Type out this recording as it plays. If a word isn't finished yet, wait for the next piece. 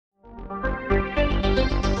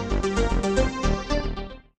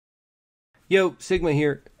Yo, Sigma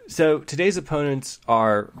here. So today's opponents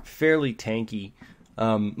are fairly tanky.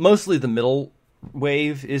 Mostly the middle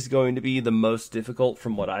wave is going to be the most difficult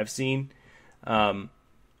from what I've seen. And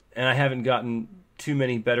I haven't gotten too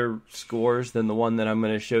many better scores than the one that I'm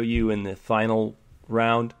going to show you in the final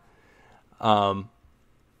round.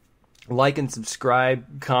 Like and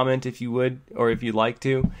subscribe, comment if you would, or if you'd like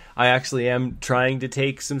to. I actually am trying to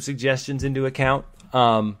take some suggestions into account.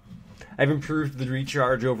 I've improved the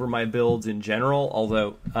recharge over my builds in general,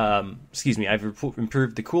 although, I've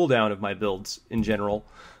improved the cooldown of my builds in general.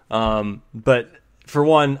 But for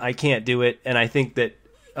one, I can't do it, and I think that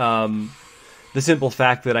the simple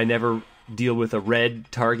fact that I never deal with a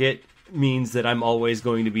red target means that I'm always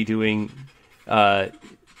going to be doing the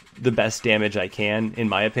best damage I can, in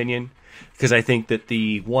my opinion. Because I think that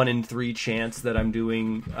the 1 in 3 chance that I'm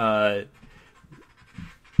doing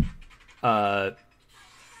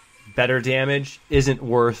better damage isn't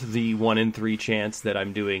worth the 1 in 3 chance that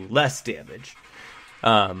I'm doing less damage.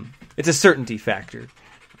 It's a certainty factor,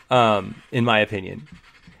 in my opinion.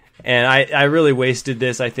 And I really wasted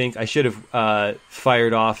this. I think I should have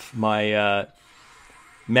fired off my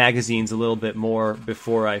magazines a little bit more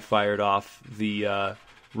before I fired off the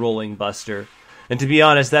rolling buster. And to be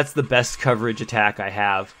honest, that's the best coverage attack I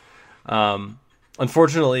have.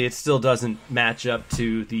 Unfortunately, it still doesn't match up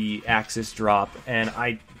to the axis drop, and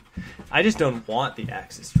I just don't want the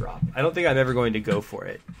axis drop. I don't think I'm ever going to go for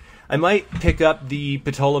it. I might pick up the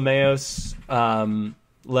Ptolemaeus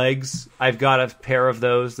legs. I've got a pair of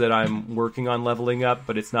those that I'm working on leveling up,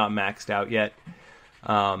 but it's not maxed out yet.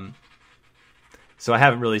 So I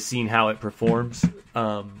haven't really seen how it performs.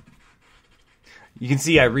 You can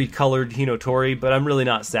see I recolored Hinotori, but I'm really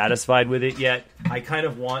not satisfied with it yet. I kind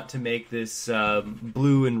of want to make this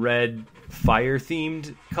blue and red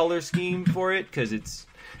fire-themed color scheme for it, because it's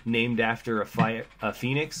named after a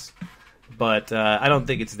phoenix, but I don't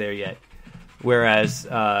think it's there yet. Whereas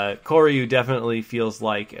Koryu definitely feels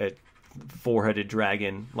like a 4-headed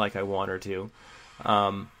dragon, like I want her to.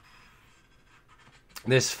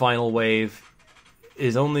 This final wave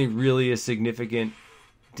is only really a significant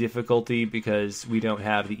difficulty because we don't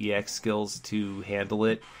have the EX skills to handle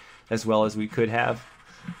it as well as we could have.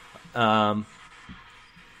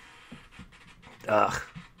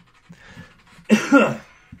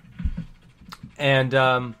 And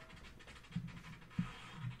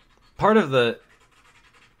part of the,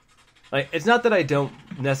 like, it's not that I don't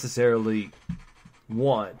necessarily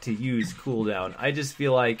want to use cooldown. I just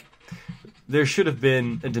feel like there should have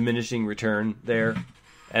been a diminishing return there,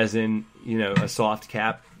 as in, you know, a soft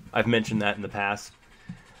cap. I've mentioned that in the past.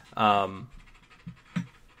 At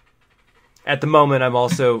the moment, I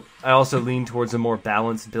also lean towards a more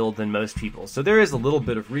balanced build than most people. So there is a little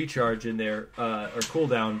bit of recharge in there, or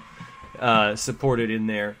cooldown supported in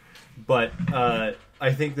there. But I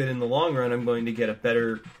think that in the long run, I'm going to get a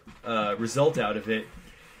better result out of it.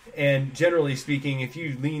 And generally speaking, if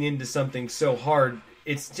you lean into something so hard,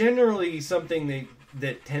 it's generally something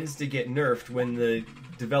that tends to get nerfed when the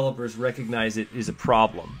developers recognize it is a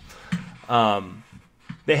problem.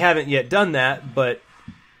 They haven't yet done that, but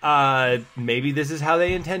maybe this is how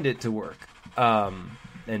they intend it to work. And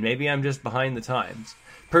maybe I'm just behind the times.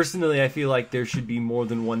 Personally, I feel like there should be more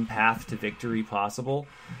than one path to victory possible.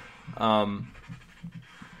 In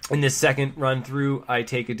this second run through, I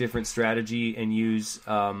take a different strategy and use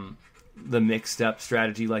the mixed up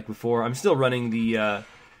strategy like before. I'm still running the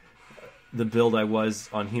build I was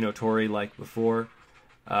on Hinotori like before,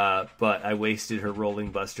 but I wasted her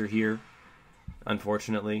rolling buster here,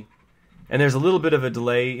 unfortunately. And there's a little bit of a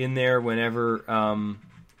delay in there whenever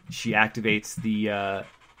she activates the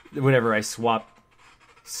whenever I swap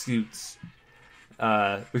suits,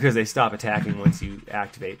 because they stop attacking once you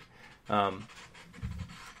activate.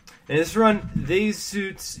 In this run, these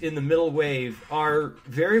suits in the middle wave are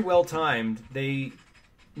very well timed. They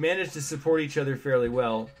manage to support each other fairly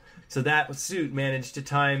well. So that suit managed to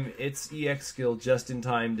time its EX skill just in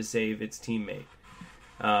time to save its teammate.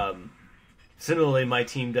 Similarly, my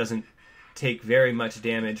team doesn't take very much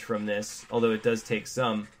damage from this, although it does take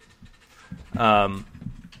some.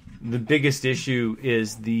 The biggest issue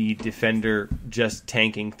is the defender just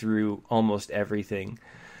tanking through almost everything.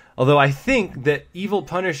 Although I think that Evil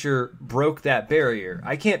Punisher broke that barrier.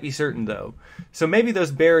 I can't be certain, though. So maybe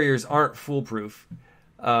those barriers aren't foolproof.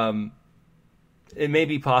 It may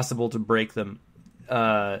be possible to break them,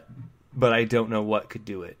 but I don't know what could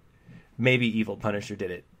do it. Maybe Evil Punisher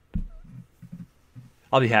did it.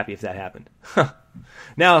 I'll be happy if that happened.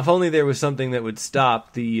 Now, if only there was something that would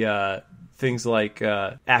stop the things like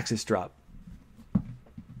axis drop.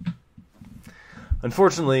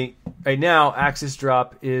 Unfortunately, right now, Axis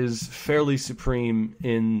Drop is fairly supreme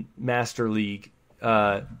in Master League.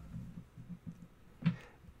 And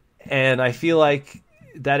I feel like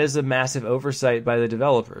that is a massive oversight by the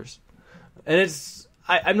developers. And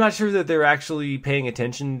I'm not sure that they're actually paying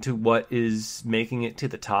attention to what is making it to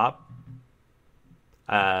the top.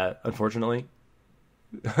 Unfortunately.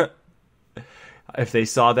 If they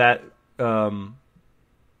saw that,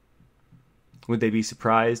 would they be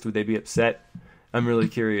surprised? Would they be upset? I'm really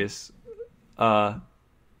curious.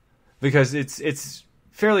 Because it's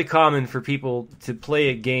fairly common for people to play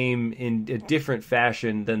a game in a different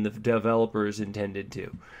fashion than the developers intended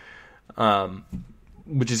to,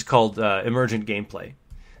 which is called emergent gameplay.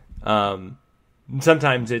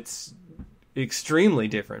 Sometimes it's extremely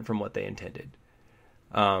different from what they intended.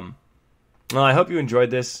 Well, I hope you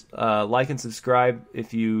enjoyed this. Like and subscribe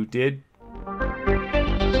if you did.